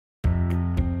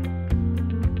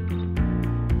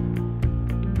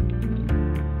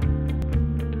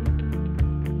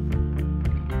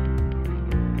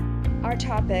Our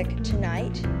topic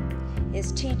tonight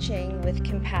is teaching with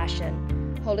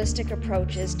compassion, holistic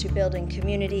approaches to building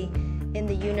community in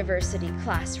the university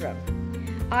classroom.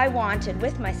 I wanted,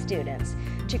 with my students,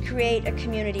 to create a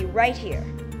community right here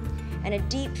and a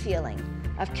deep feeling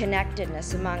of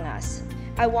connectedness among us.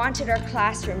 I wanted our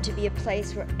classroom to be a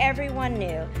place where everyone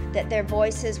knew that their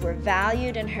voices were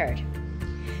valued and heard,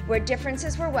 where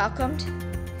differences were welcomed,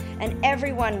 and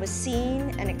everyone was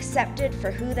seen and accepted for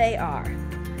who they are,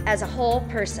 as a whole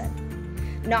person,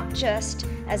 not just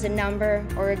as a number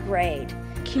or a grade.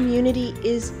 Community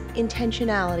is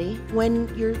intentionality.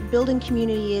 When you're building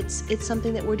community, it's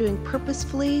something that we're doing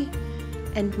purposefully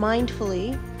and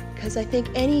mindfully, because I think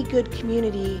any good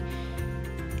community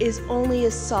is only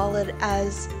as solid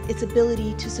as its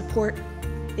ability to support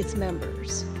its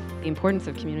members. The importance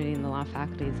of community in the law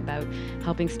faculty is about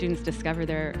helping students discover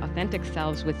their authentic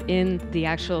selves within the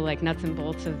actual nuts and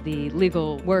bolts of the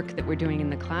legal work that we're doing in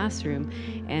the classroom,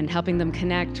 and helping them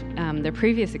connect their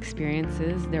previous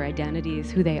experiences, their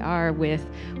identities, who they are, with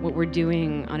what we're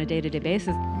doing on a day-to-day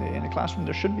basis. In a classroom,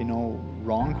 there should be no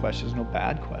wrong questions, no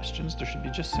bad questions. There should be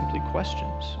just simply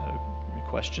questions.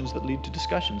 Questions that lead to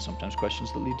discussion, sometimes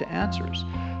questions that lead to answers,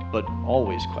 but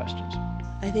always questions.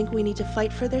 I think we need to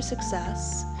fight for their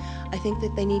success. I think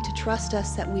that they need to trust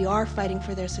us that we are fighting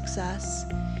for their success,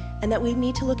 and that we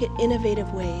need to look at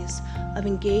innovative ways of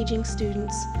engaging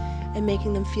students and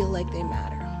making them feel like they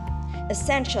matter.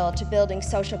 Essential to building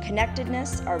social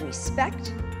connectedness are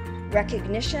respect,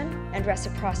 recognition, and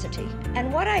reciprocity.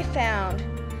 And what I found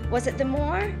was that the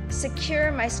more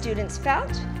secure my students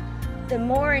felt, the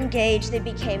more engaged they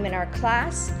became in our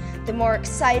class, the more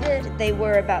excited they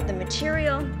were about the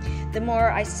material, the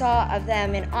more I saw of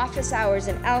them in office hours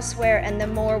and elsewhere, and the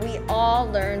more we all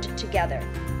learned together.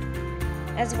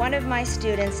 As one of my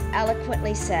students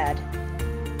eloquently said,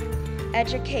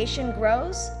 education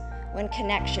grows when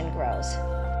connection grows.